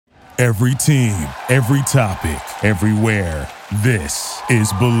Every team, every topic, everywhere. This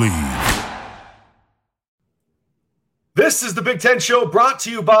is Believe. This is the Big Ten Show brought to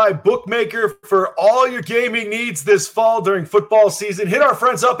you by Bookmaker for all your gaming needs this fall during football season. Hit our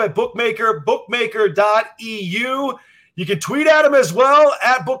friends up at Bookmaker, bookmaker.eu. You can tweet at them as well,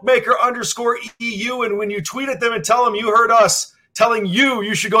 at bookmaker_EU. And when you tweet at them and tell them you heard us telling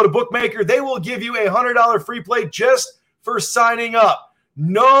you should go to Bookmaker, they will give you a $100 free play just for signing up.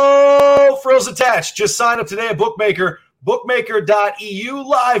 No frills attached. Just sign up today at Bookmaker, bookmaker.eu.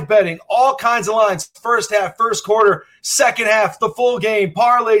 Live betting, all kinds of lines, first half, first quarter, second half, the full game,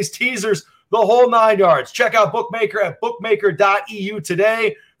 parlays, teasers, the whole 9 yards. Check out Bookmaker at bookmaker.eu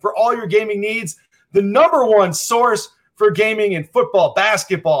today for all your gaming needs. The number one source for gaming in football,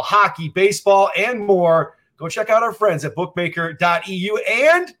 basketball, hockey, baseball, and more. Go check out our friends at bookmaker.eu.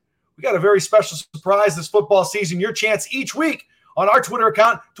 And we got a very special surprise this football season. Your chance each week on our Twitter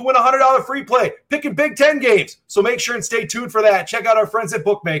account to win a $100 free play, picking Big Ten games. So make sure and stay tuned for that. Check out our friends at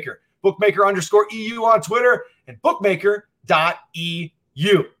Bookmaker, bookmaker_EU on Twitter, and bookmaker.eu.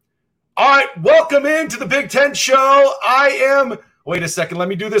 All right, welcome into the Big Ten Show. Wait a second, let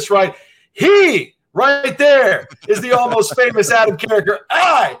me do this right. He, right there, is the almost famous Adam Carricker.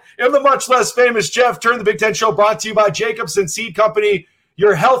 I am the much less famous Jeff Turn. The Big Ten Show brought to you by Jacobson Seed Company,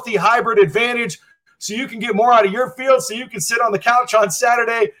 your healthy hybrid advantage, so you can get more out of your field, so you can sit on the couch on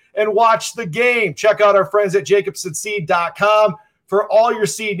Saturday and watch the game. Check out our friends at jacobsonseed.com for all your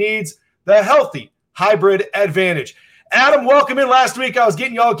seed needs, the healthy hybrid advantage. Adam, welcome in. Last week I was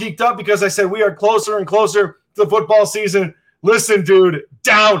getting you all geeked up because I said we are closer and closer to the football season. Listen, dude,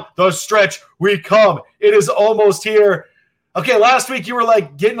 down the stretch we come. It is almost here. Okay, last week you were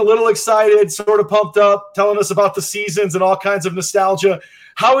like getting a little excited, sort of pumped up, telling us about the seasons and all kinds of nostalgia.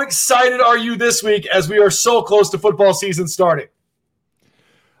 How excited are you this week as we are so close to football season starting?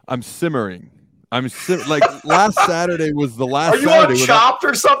 I'm simmering. Like last Saturday was the last Saturday. Are you on Chopped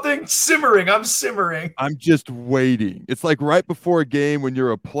or something? Simmering. I'm simmering. I'm just waiting. It's like right before a game when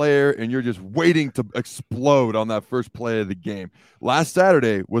you're a player and you're just waiting to explode on that first play of the game. Last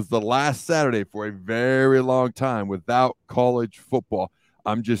Saturday was the last Saturday for a very long time without college football.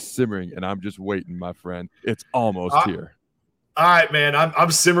 I'm just simmering and I'm just waiting, my friend. It's almost here. All right, man. I'm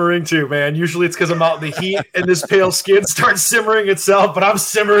simmering too, man. Usually it's because I'm out in the heat and this pale skin starts simmering itself, but I'm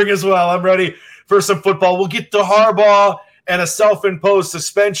simmering as well. I'm ready for some football. We'll get to Harbaugh and a self-imposed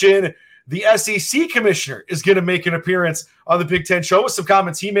suspension. The SEC commissioner is going to make an appearance on the Big Ten Show with some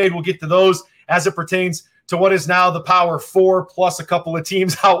comments he made. We'll get to those as it pertains to what is now the Power Four plus a couple of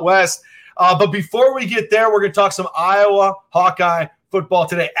teams out west. But before we get there, we're going to talk some Iowa Hawkeye football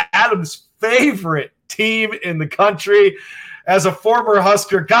today. Adam's favorite team in the country. As a former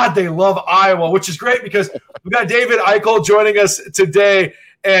Husker, God, they love Iowa, which is great because we got David Eickholt joining us today.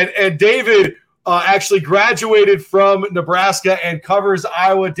 And David actually graduated from Nebraska and covers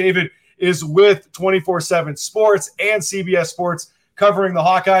Iowa. David is with 24/7 Sports and CBS Sports covering the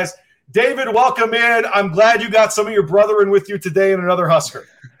Hawkeyes. David, welcome in. I'm glad you got some of your brethren with you today and another Husker.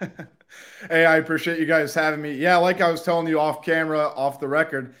 Hey, I appreciate you guys having me. Yeah, like I was telling you off camera, off the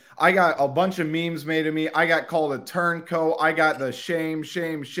record, I got a bunch of memes made of me. I got called a turncoat. I got the shame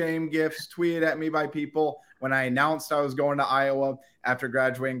gifts tweeted at me by people when I announced I was going to Iowa after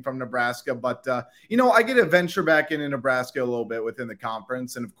graduating from Nebraska. But, I get to venture back into Nebraska a little bit within the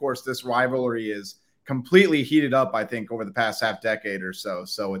conference. And, of course, this rivalry is completely heated up, I think, over the past half decade or so.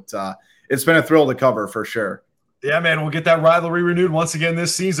 So it's been a thrill to cover for sure. Yeah, man, we'll get that rivalry renewed once again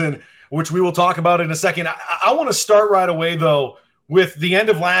this season, which we will talk about in a second. I want to start right away, though, with the end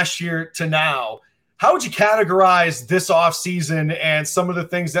of last year to now. How would you categorize this offseason and some of the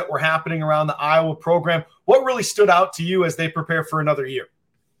things that were happening around the Iowa program? What really stood out to you as they prepare for another year?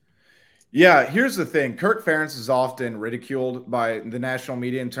 Yeah, here's the thing. Kirk Ferentz is often ridiculed by the national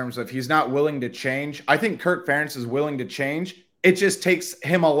media in terms of he's not willing to change. I think Kirk Ferentz is willing to change. It just takes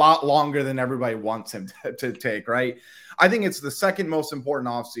him a lot longer than everybody wants him to take, right? I think it's the second most important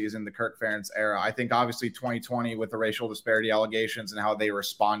offseason, the Kirk Ferentz era. I think obviously 2020 with the racial disparity allegations and how they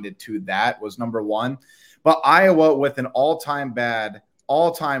responded to that was number one. But Iowa with an all-time bad,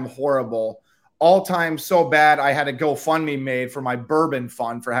 all-time horrible, all-time so bad I had a GoFundMe made for my bourbon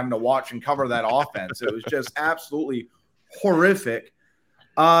fund for having to watch and cover that offense. It was just absolutely horrific.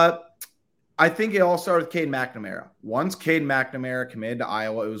 I think it all started with Cade McNamara. Once Cade McNamara committed to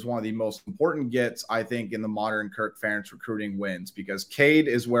Iowa, it was one of the most important gets, I think, in the modern Kirk Ferentz recruiting wins because Cade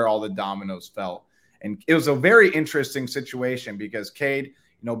is where all the dominoes fell. And it was a very interesting situation because Cade,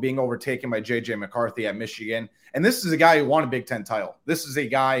 being overtaken by J.J. McCarthy at Michigan. And this is a guy who won a Big Ten title. This is a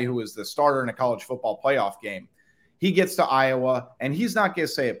guy who was the starter in a college football playoff game. he gets to Iowa, and he's not going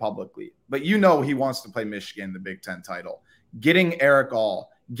to say it publicly, but he wants to play Michigan in the Big Ten title. Getting Eric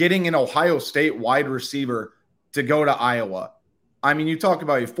All, getting an Ohio State wide receiver to go to Iowa. I mean, you talk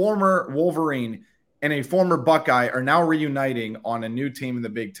about a former Wolverine and a former Buckeye are now reuniting on a new team in the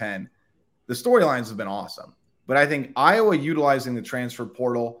Big Ten. The storylines have been awesome, but I think Iowa utilizing the transfer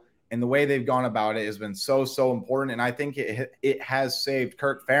portal and the way they've gone about it has been so important, and I think it has saved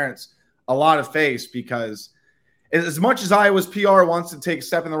Kirk Ferentz a lot of face, because as much as Iowa's PR wants to take a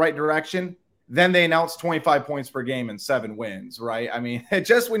step in the right direction, then they announced 25 points per game and 7 wins, right? I mean,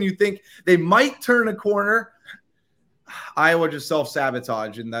 just when you think they might turn a corner, Iowa just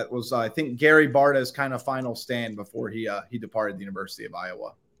self-sabotage. And that was, I think, Gary Barta's kind of final stand before he departed the University of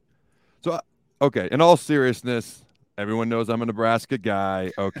Iowa. So, okay, in all seriousness, everyone knows I'm a Nebraska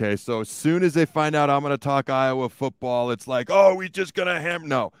guy, okay? So as soon as they find out I'm going to talk Iowa football, it's like, oh, we just going to hammer.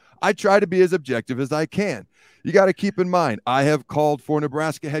 No, I try to be as objective as I can. You got to keep in mind, I have called for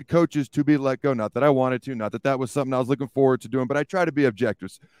Nebraska head coaches to be let go. Not that I wanted to, not that that was something I was looking forward to doing, but I try to be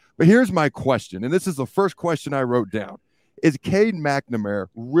objective. But here's my question, and this is the first question I wrote down. Is Cade McNamara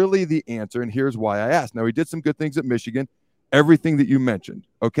really the answer? And here's why I asked. Now, he did some good things at Michigan, everything that you mentioned,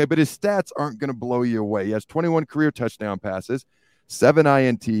 okay? But his stats aren't going to blow you away. He has 21 career touchdown passes, 7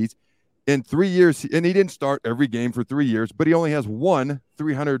 INTs in 3 years, and he didn't start every game for 3 years, but he only has one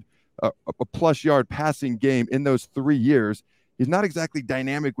 300 a plus yard passing game in those 3 years. He's not exactly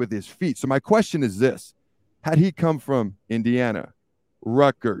dynamic with his feet. So my question is this: had he come from Indiana,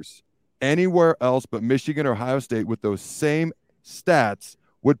 Rutgers, anywhere else but Michigan or Ohio State with those same stats,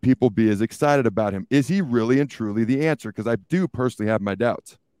 would people be as excited about him? Is he really and truly the answer? Because I do personally have my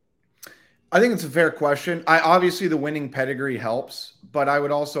doubts. I think it's a fair question. Obviously the winning pedigree helps, but I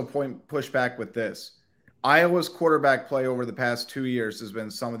would also push back with this. Iowa's quarterback play over the past 2 years has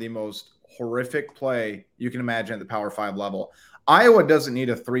been some of the most horrific play you can imagine at the Power 5 level. Iowa doesn't need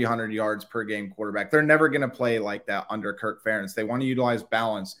a 300 yards per game quarterback. They're never going to play like that under Kirk Ferentz. They want to utilize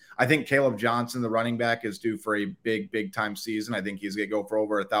balance. I think Caleb Johnson, the running back, is due for a big time season. I think he's going to go for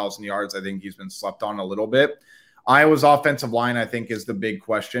over 1,000 yards. I think he's been slept on a little bit. Iowa's offensive line, I think, is the big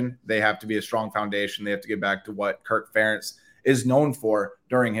question. They have to be a strong foundation. They have to get back to what Kirk Ferentz is known for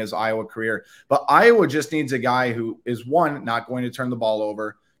during his Iowa career. But Iowa just needs a guy who is, 1, not going to turn the ball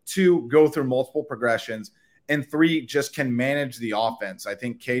over, 2, go through multiple progressions, and 3, just can manage the offense. I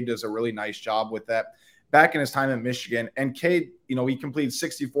think Cade does a really nice job with that. Back in his time at Michigan, and Cade, he completed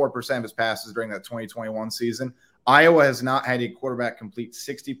 64% of his passes during that 2021 season. Iowa has not had a quarterback complete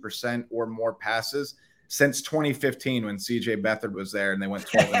 60% or more passes since 2015 when C.J. Beathard was there and they went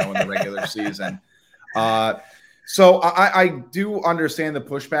 12-0 in the regular season. So I do understand the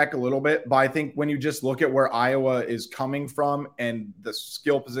pushback a little bit, but I think when you just look at where Iowa is coming from and the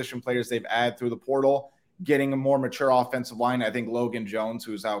skill position players they've added through the portal, getting a more mature offensive line, I think Logan Jones,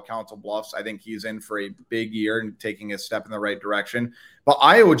 who's out Council Bluffs, I think he's in for a big year and taking a step in the right direction. But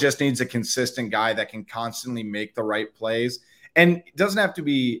Iowa just needs a consistent guy that can constantly make the right plays. And it doesn't have to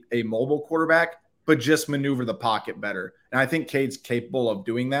be a mobile quarterback, but just maneuver the pocket better. And I think Cade's capable of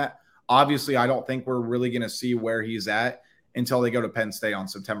doing that. Obviously, I don't think we're really going to see where he's at until they go to Penn State on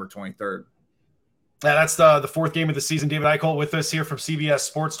September 23rd. Yeah, that's the fourth game of the season. David Eickholt with us here from CBS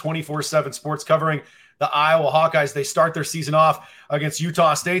Sports, 24/7 Sports, covering the Iowa Hawkeyes. They start their season off against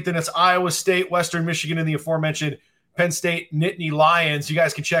Utah State. Then it's Iowa State, Western Michigan, and the aforementioned Penn State Nittany Lions. You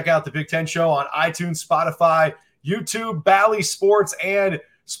guys can check out the Big Ten Show on iTunes, Spotify, YouTube, Bally Sports, and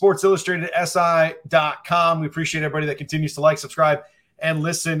Sports Illustrated SI.com. We appreciate everybody that continues to like, subscribe, and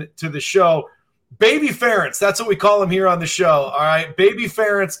listen to the show. Baby Ferentz, that's what we call him here on the show. All right, Baby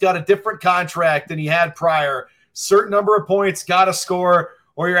Ferentz got a different contract than he had prior. Certain number of points, got to score,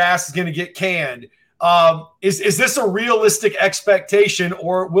 or your ass is going to get canned. Is this a realistic expectation,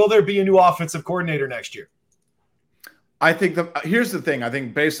 or will there be a new offensive coordinator next year? I think here's the thing. I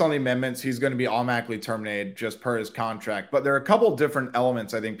think based on the amendments, he's going to be automatically terminated just per his contract. But there are a couple different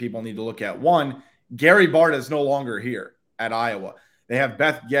elements I think people need to look at. One, Gary Barta is no longer here at Iowa. They have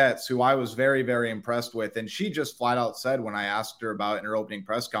Beth Getz, who I was very, very impressed with. And she just flat out said when I asked her about it in her opening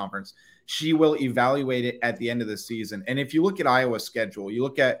press conference, she will evaluate it at the end of the season. And if you look at Iowa's schedule, you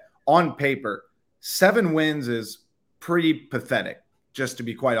look at on paper, 7 wins is pretty pathetic, just to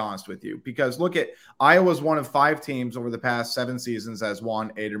be quite honest with you. Because look at Iowa's one of 5 teams over the past 7 seasons has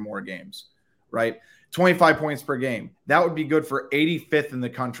won 8 or more games, right? 25 points per game. That would be good for 85th in the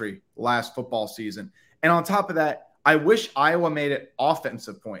country last football season. And on top of that, I wish Iowa made it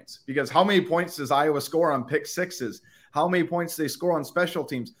offensive points, because how many points does Iowa score on pick sixes? How many points do they score on special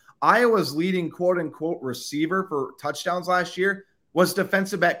teams? Iowa's leading quote-unquote receiver for touchdowns last year was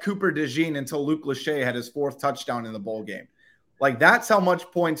defensive back Cooper DeJean until Luke Lachey had his 4th touchdown in the bowl game. Like, that's how much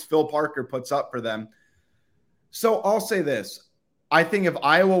points Phil Parker puts up for them. So I'll say this. I think if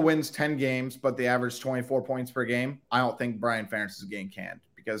Iowa wins 10 games, but they average 24 points per game, I don't think Brian Ferentz is getting canned,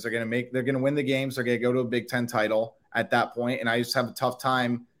 because they're going to win the games. They're going to go to a Big Ten title at that point. And I just have a tough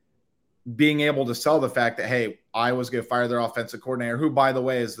time being able to sell the fact that, hey, Iowa's going to fire their offensive coordinator, who, by the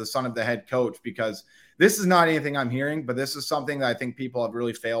way, is the son of the head coach, because this is not anything I'm hearing, but this is something that I think people have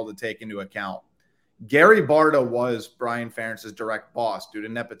really failed to take into account. Gary Barta was Brian Ferentz's direct boss due to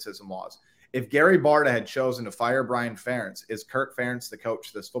nepotism laws. If Gary Barta had chosen to fire Brian Ferentz, is Kirk Ferentz the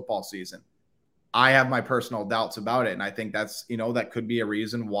coach this football season? I have my personal doubts about it. And I think that's, that could be a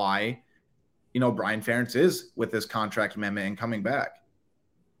reason why, Brian Ferentz is with this contract amendment and coming back.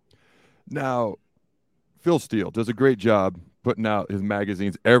 Now, Phil Steele does a great job putting out his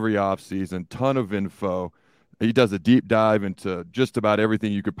magazines every offseason, ton of info. He does a deep dive into just about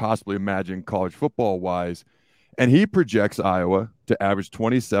everything you could possibly imagine college football-wise. And he projects Iowa to average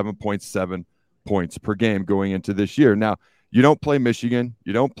 27.7 points per game going into this year. Now, you don't play Michigan.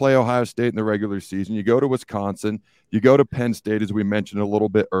 You don't play Ohio State in the regular season. You go to Wisconsin. You go to Penn State, as we mentioned a little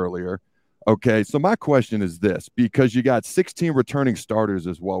bit earlier. Okay, so my question is this, because you got 16 returning starters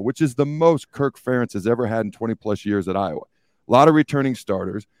as well, which is the most Kirk Ferentz has ever had in 20-plus years at Iowa. A lot of returning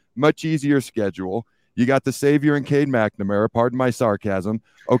starters, much easier schedule. You got the savior in Cade McNamara, pardon my sarcasm.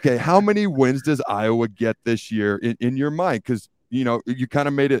 Okay, how many wins does Iowa get this year in your mind? Because, you kind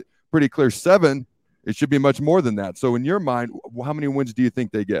of made it pretty clear, 7. It should be much more than that. So in your mind, how many wins do you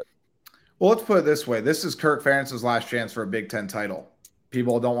think they get? Well, let's put it this way. This is Kirk Ferentz's last chance for a Big Ten title.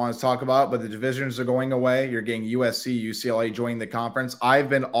 People don't want to talk about it, but the divisions are going away. You're getting USC, UCLA joining the conference. I've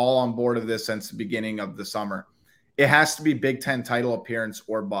been all on board of this since the beginning of the summer. It has to be Big Ten title appearance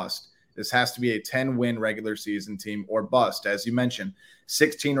or bust. This has to be a 10-win regular season team or bust. As you mentioned,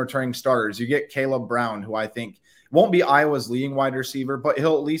 16 returning starters. You get Caleb Brown, who I think won't be Iowa's leading wide receiver, but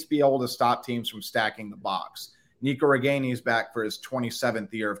he'll at least be able to stop teams from stacking the box. Nico Reganey is back for his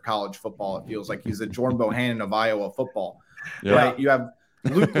 27th year of college football. It feels like he's the Jordan Bohannon of Iowa football. Yeah. Right? You have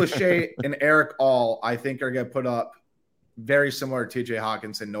Luke Lachey and Eric All, I think, are going to put up very similar to TJ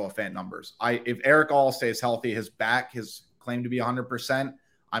Hawkinson, Noah Fant numbers. If Eric All stays healthy, his back, his claim to be 100%,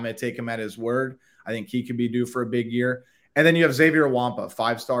 I'm going to take him at his word. I think he could be due for a big year. And then you have Xavier Wampa,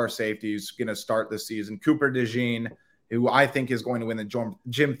 5-star safety, who's going to start this season. Cooper DeJean, who I think is going to win the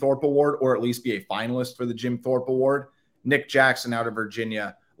Jim Thorpe Award, or at least be a finalist for the Jim Thorpe Award. Nick Jackson out of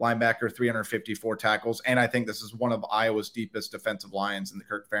Virginia, linebacker, 354 tackles. And I think this is one of Iowa's deepest defensive lines in the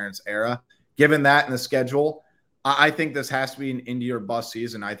Kirk Ferentz era. Given that in the schedule, I think this has to be an Indy or bust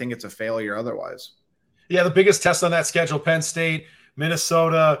season. I think it's a failure otherwise. Yeah, the biggest test on that schedule, Penn State,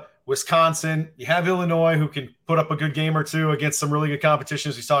 Minnesota, Wisconsin. You have Illinois, who can put up a good game or two against some really good competition,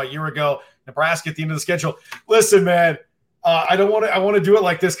 as we saw a year ago. Nebraska at the end of the schedule. Listen, man, I want to do it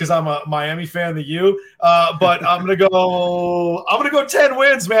like this because I'm a Miami fan, the U. But I'm gonna go 10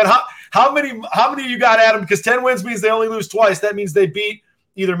 wins, man. How many you got, Adam? Because 10 wins means they only lose twice. That means they beat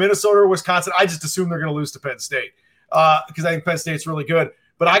either Minnesota or Wisconsin. I just assume they're gonna lose to Penn State because I think Penn State's really good.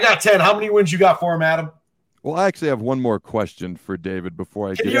 But I got 10. How many wins you got for him, Adam? Well, I actually have one more question for David before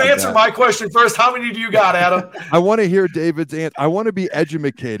I get Can you answer my question first? How many do you got, Adam? I want to hear David's answer. I want to be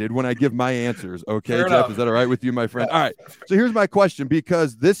educated when I give my answers. Okay, Fair Jeff, enough. Is that all right with you, my friend? All right. So here's my question,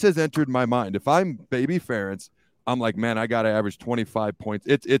 because this has entered my mind. If I'm baby Ferentz, I'm like, man, I got to average 25 points.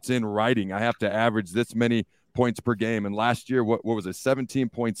 It's in writing. I have to average this many points per game. And last year, what was it?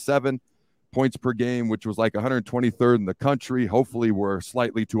 17.7 points per game, which was like 123rd in the country. Hopefully we're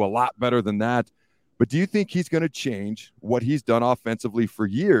slightly to a lot better than that. But do you think he's going to change what he's done offensively for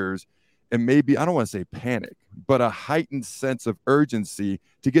years and maybe, I don't want to say panic, but a heightened sense of urgency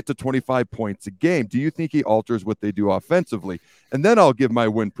to get to 25 points a game? Do you think he alters what they do offensively? And then I'll give my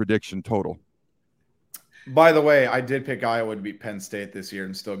win prediction total. By the way, I did pick Iowa to beat Penn State this year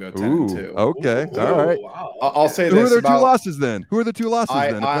and still go 10-2. Okay. Ooh, all right. Wow. I'll say Who this. are their two losses then?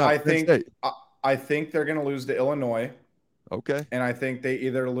 I think they're going to lose to Illinois. Okay. And I think they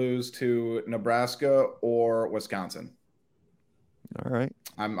either lose to Nebraska or Wisconsin. All right.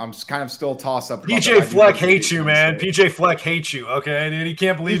 I'm kind of still toss up. PJ Fleck hates you, man. PJ Fleck hates you. Okay, dude, he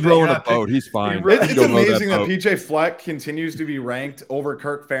can't believe he's rowing a boat. He's fine. It's amazing that PJ Fleck continues to be ranked over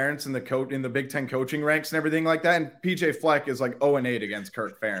Kirk Ferentz in the Big Ten coaching ranks and everything like that. And PJ Fleck is like 0-8 against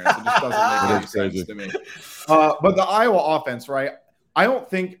Kirk Ferentz. It just doesn't make any sense to me. But the Iowa offense, right? I don't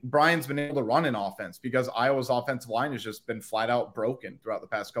think Brian's been able to run an offense because Iowa's offensive line has just been flat out broken throughout the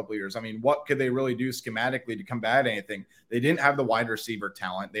past couple of years. I mean, what could they really do schematically to combat anything? They didn't have the wide receiver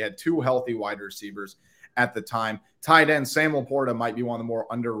talent. They had 2 healthy wide receivers. at the time. Tight end Sam Laporta might be one of the more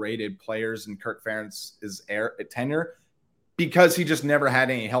underrated players in Kirk Ferentz's tenure because he just never had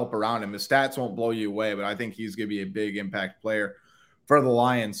any help around him. His stats won't blow you away, but I think he's going to be a big impact player for the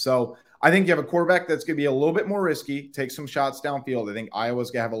Lions. So I think you have a quarterback that's going to be a little bit more risky, take some shots downfield. I think Iowa's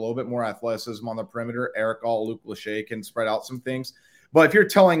going to have a little bit more athleticism on the perimeter. Eric All, Luke Lachey can spread out some things. But if you're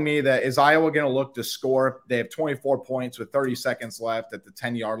telling me that is Iowa going to look to score, they have 24 points with 30 seconds left at the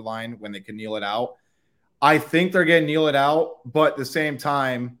 10-yard line when they can kneel it out. I think they're going to kneel it out, but at the same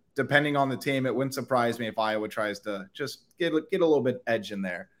time, depending on the team, it wouldn't surprise me if Iowa tries to just get a little bit edge in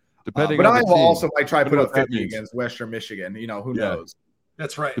there. Depending but on Iowa the team, also might try to put up 50 means. against Western Michigan. Who knows?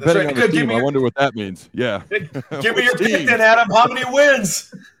 That's right. Depending That's on right. the team, I wonder what that means. Yeah. Give me your pick then, Adam. How many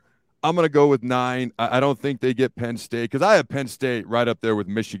wins? I'm going to go with 9. I don't think they get Penn State because I have Penn State right up there with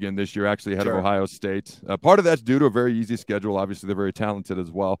Michigan this year, actually ahead of Ohio State. Part of that's due to a very easy schedule. Obviously, they're very talented as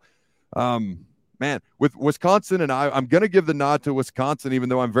well. Man, with Wisconsin and I'm going to give the nod to Wisconsin, even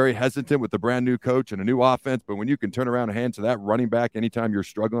though I'm very hesitant with the brand new coach and a new offense. But when you can turn around and hand to that running back anytime you're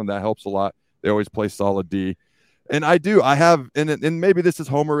struggling, that helps a lot. They always play solid D. And I have, and maybe this is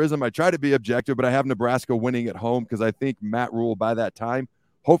homerism. I try to be objective, but I have Nebraska winning at home because I think Matt Rule by that time,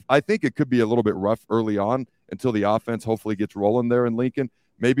 I think it could be a little bit rough early on until the offense hopefully gets rolling there in Lincoln.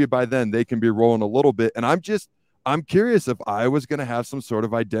 Maybe by then they can be rolling a little bit. And I'm curious if Iowa's going to have some sort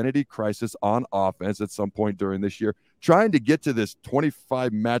of identity crisis on offense at some point during this year, trying to get to this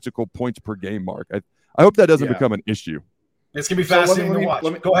 25 magical points per game mark. I hope that doesn't become an issue. It's going to be fascinating to watch.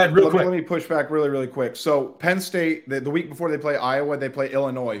 Go ahead real quick. Let me push back really quick. So Penn State, the week before they play Iowa, they play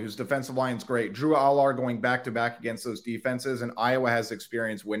Illinois, whose defensive line is great. Drew Allar going back-to-back against those defenses, and Iowa has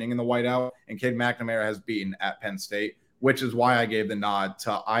experience winning in the whiteout, and Cade McNamara has beaten at Penn State, which is why I gave the nod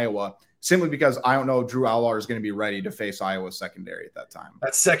to Iowa, simply because I don't know if Drew Allar is going to be ready to face Iowa's secondary at that time.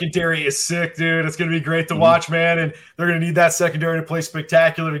 That secondary is sick, dude. It's going to be great to watch, man. And they're going to need that secondary to play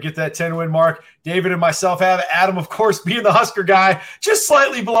spectacular to get that 10-win mark. David and myself have Adam, of course, being the Husker guy, just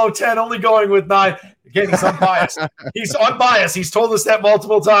slightly below 10, only going with 9. Again, he's unbiased. He's unbiased. He's told us that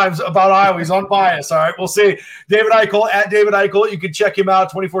multiple times about Iowa. He's unbiased. All right, we'll see. David Eickholt, at David Eickholt. You can check him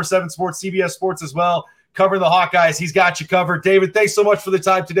out, 24/7 Sports, CBS Sports as well. Covering the Hawkeyes. He's got you covered. David, thanks so much for the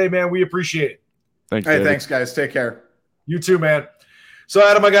time today, man. We appreciate it. Thanks, hey, David. thanks, guys. Take care. You too, man. So,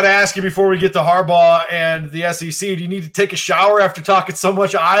 Adam, I got to ask you before we get to Harbaugh and the SEC, do you need to take a shower after talking so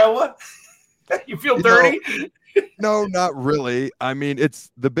much Iowa? You feel dirty? No, not really. I mean, it's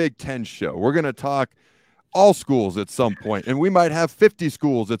the Big Ten show. We're going to talk all schools at some point, and we might have 50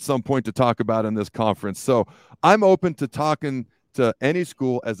 schools at some point to talk about in this conference. So I'm open to talking to any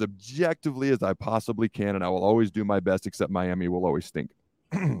school as objectively as I possibly can, and I will always do my best, except Miami will always stink.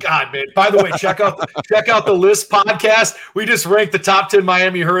 God, man. By the way, check out the List podcast. We just ranked the top 10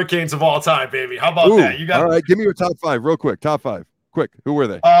 Miami Hurricanes of all time, baby. How about that? You got all right, give me your top 5 real quick. Top 5. Quick. Who were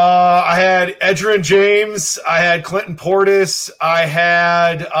they? I had Edgerrin James. I had Clinton Portis. I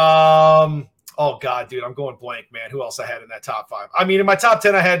had oh God, dude, I'm going blank, man. Who else I had in that top 5? I mean, in my top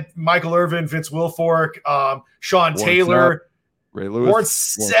 10, I had Michael Irvin, Vince Wilfork, Sean Taylor. Ray Lewis, Warren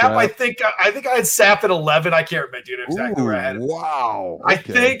Sapp. I think I had Sapp at 11. I can't remember, dude, exactly where I had it. Wow.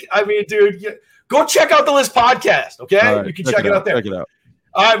 Okay. Dude, go check out the List podcast. Okay, right, you can check it out there. Check it out.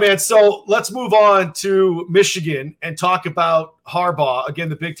 All right, man. So let's move on to Michigan and talk about Harbaugh. Again,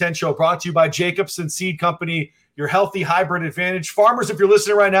 the Big Ten Show brought to you by Jacobson Seed Company. Your healthy hybrid advantage. Farmers, if you're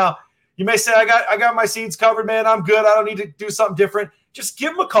listening right now, you may say, I got my seeds covered, man. I'm good. I don't need to do something different. Just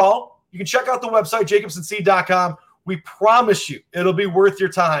give them a call. You can check out the website, jacobsonseed.com. We promise you it'll be worth your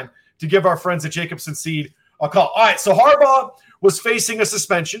time to give our friends at Jacobson Seed a call. All right, so Harbaugh was facing a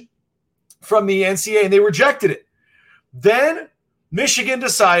suspension from the NCAA, and they rejected it. Then Michigan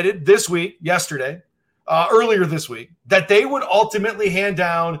decided earlier this week, that they would ultimately hand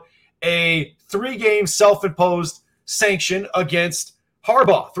down a 3-game self-imposed sanction against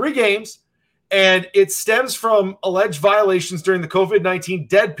Harbaugh. 3 games, and it stems from alleged violations during the COVID-19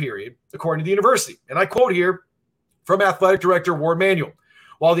 dead period, according to the university. And I quote here from Athletic Director Ward Manuel.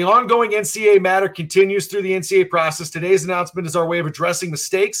 While the ongoing NCAA matter continues through the NCAA process, today's announcement is our way of addressing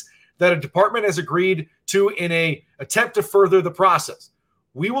mistakes that a department has agreed to in an attempt to further the process.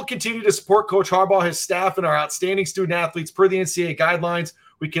 We will continue to support Coach Harbaugh, his staff, and our outstanding student athletes per the NCAA guidelines.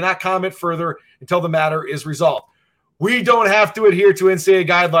 We cannot comment further until the matter is resolved. We don't have to adhere to NCAA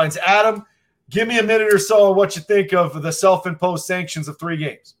guidelines. Adam, give me a minute or so on what you think of the self-imposed sanctions of 3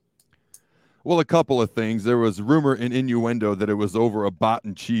 games. Well, a couple of things. There was rumor and innuendo that it was over a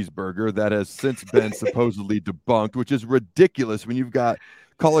Botten cheeseburger that has since been supposedly debunked, which is ridiculous when you've got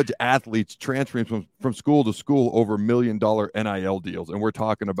college athletes transferring from school to school over $1 million NIL deals. And we're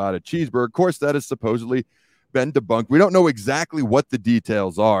talking about a cheeseburger. Of course, that has supposedly been debunked. We don't know exactly what the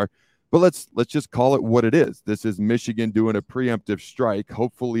details are, but let's just call it what it is. This is Michigan doing a preemptive strike.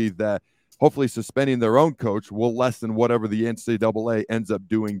 Hopefully suspending their own coach will lessen whatever the NCAA ends up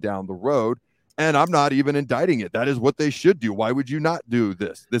doing down the road. And I'm not even indicting it. That is what they should do. Why would you not do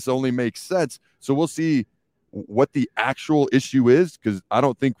this? This only makes sense. So we'll see what the actual issue is, because I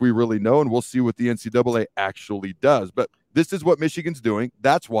don't think we really know, and we'll see what the NCAA actually does. But this is what Michigan's doing.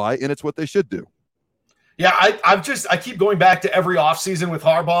 That's why, and it's what they should do. Yeah, I keep going back to every offseason with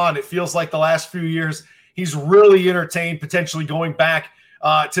Harbaugh, and it feels like the last few years he's really entertained potentially going back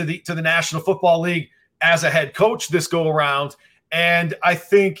to the National Football League as a head coach this go around. And I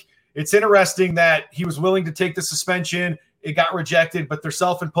think it's interesting that he was willing to take the suspension. It got rejected, but they're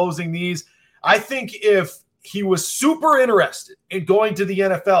self-imposing these. I think if he was super interested in going to the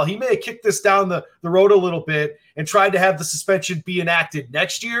NFL, he may have kicked this down the road a little bit and tried to have the suspension be enacted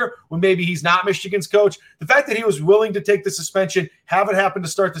next year when maybe he's not Michigan's coach. The fact that he was willing to take the suspension, have it happen to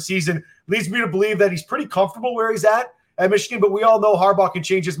start the season, leads me to believe that he's pretty comfortable where he's at Michigan. But we all know Harbaugh can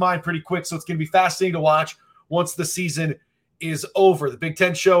change his mind pretty quick, so it's going to be fascinating to watch once the season is over. The Big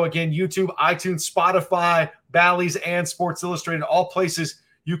Ten Show, again, YouTube, iTunes, Spotify, Bally's, and Sports Illustrated, all places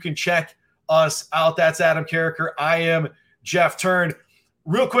you can check us out. That's Adam Carricker. I am Jeff Turned.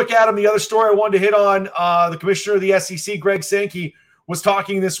 Real quick, Adam, the other story I wanted to hit on, the commissioner of the SEC, Greg Sankey, was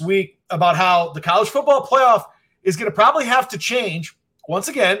talking this week about how the college football playoff is going to probably have to change once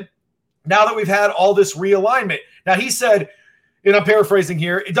again now that we've had all this realignment. Now, he said, and I'm paraphrasing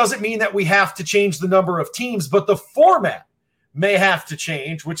here, it doesn't mean that we have to change the number of teams, but the format may have to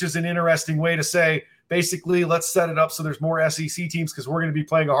change, which is an interesting way to say, basically, let's set it up so there's more SEC teams because we're going to be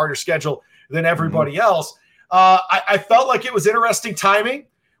playing a harder schedule than everybody else. I felt like it was interesting timing.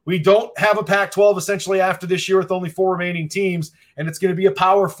 We don't have a Pac-12 essentially after this year with only 4 remaining teams, and it's going to be a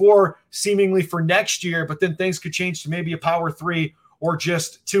Power 4 seemingly for next year, but then things could change to maybe a Power 3 or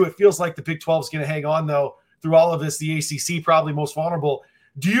just 2. It feels like the Big 12 is going to hang on, though, through all of this. The ACC probably most vulnerable.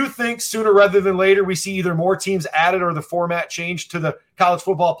 Do you think sooner rather than later we see either more teams added or the format changed to the college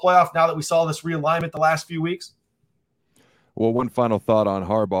football playoff now that we saw this realignment the last few weeks? Well, one final thought on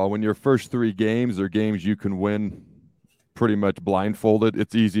Harbaugh. When your first 3 games are games you can win pretty much blindfolded,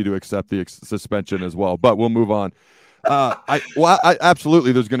 it's easy to accept the suspension as well. But we'll move on.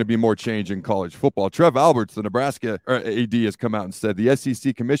 Absolutely, there's going to be more change in college football. Trev Alberts, the Nebraska AD, has come out and said, the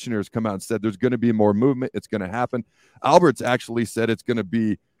SEC commissioner has come out and said there's going to be more movement. It's going to happen. Alberts actually said it's going to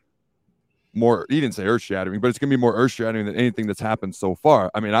be more, he didn't say earth-shattering, but it's going to be more earth-shattering than anything that's happened so far.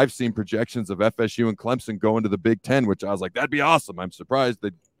 I mean, I've seen projections of FSU and Clemson going to the Big Ten, which I was like, that'd be awesome. I'm surprised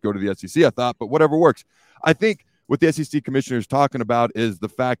they'd go to the SEC, I thought, but whatever works. I think what the SEC commissioner is talking about is the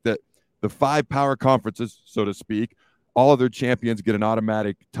fact that the 5 power conferences, so to speak, all of their champions get an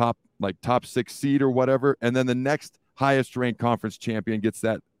automatic top 6 seed or whatever, and then the next highest ranked conference champion gets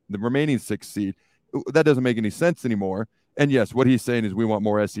the remaining 6 seed. That doesn't make any sense anymore. And yes, what he's saying is we want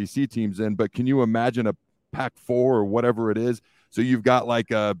more SEC teams in, but can you imagine a Pac-4 or whatever it is? So you've got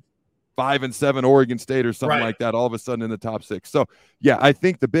like a 5-7 Oregon State or something like that all of a sudden in the top 6. So yeah, I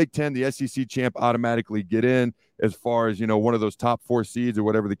think the Big Ten, the SEC champ automatically get in as far as, one of those top 4 seeds or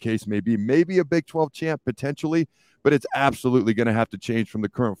whatever the case may be. Maybe a Big 12 champ potentially, but it's absolutely going to have to change from the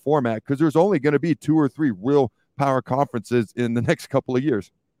current format because there's only going to be 2 or 3 real power conferences in the next couple of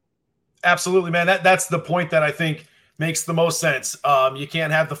years. Absolutely, man. That's the point that I think makes the most sense. You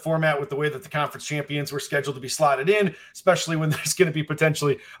can't have the format with the way that the conference champions were scheduled to be slotted in, especially when there's going to be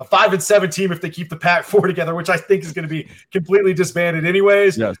potentially a 5-7 team if they keep the Pac-4 together, which I think is going to be completely disbanded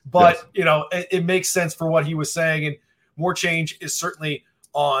anyways. Yes, but, it makes sense for what he was saying, and more change is certainly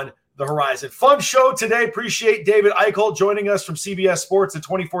on the horizon. Fun show today. Appreciate David Eickholt joining us from CBS Sports and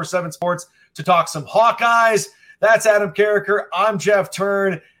 24/7 Sports to talk some Hawkeyes. That's Adam Carricker. I'm Jeff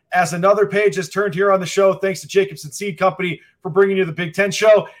Turned. As another page has turned here on the show, thanks to Jacobson Seed Company for bringing you the Big Ten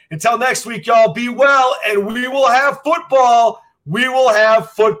Show. Until next week, y'all, be well, and we will have football. We will have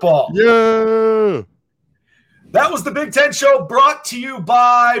football. Yeah. That was the Big Ten Show brought to you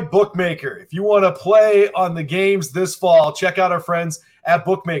by Bookmaker. If you want to play on the games this fall, check out our friends at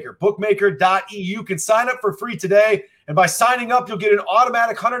Bookmaker. Bookmaker.eu. You can sign up for free today, and by signing up, you'll get an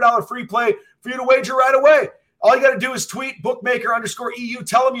automatic $100 free play for you to wager right away. All you got to do is tweet Bookmaker_EU.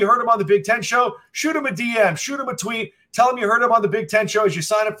 Tell them you heard them on the Big Ten Show. Shoot them a DM. Shoot them a tweet. Tell them you heard them on the Big Ten Show as you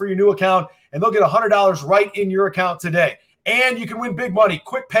sign up for your new account, and they'll get $100 right in your account today. And you can win big money,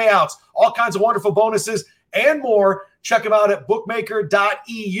 quick payouts, all kinds of wonderful bonuses, and more. Check them out at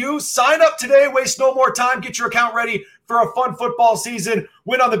Bookmaker.eu. Sign up today. Waste no more time. Get your account ready for for a fun football season.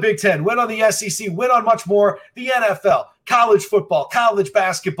 Win on the Big Ten, win on the SEC, win on much more. The NFL, college football, college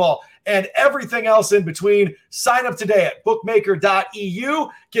basketball, and everything else in between. Sign up today at bookmaker.eu.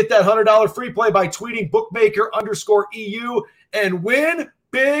 Get that $100 free play by tweeting bookmaker_EU and win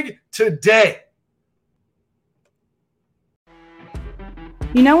big today.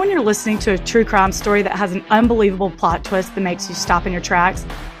 You know when you're listening to a true crime story that has an unbelievable plot twist that makes you stop in your tracks?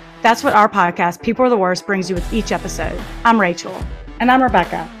 That's what our podcast, People Are the Worst, brings you with each episode. I'm Rachel. And I'm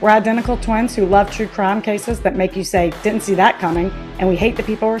Rebecca. We're identical twins who love true crime cases that make you say, didn't see that coming, and we hate the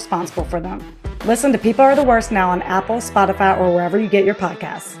people responsible for them. Listen to People Are the Worst now on Apple, Spotify, or wherever you get your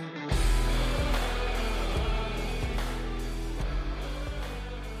podcasts.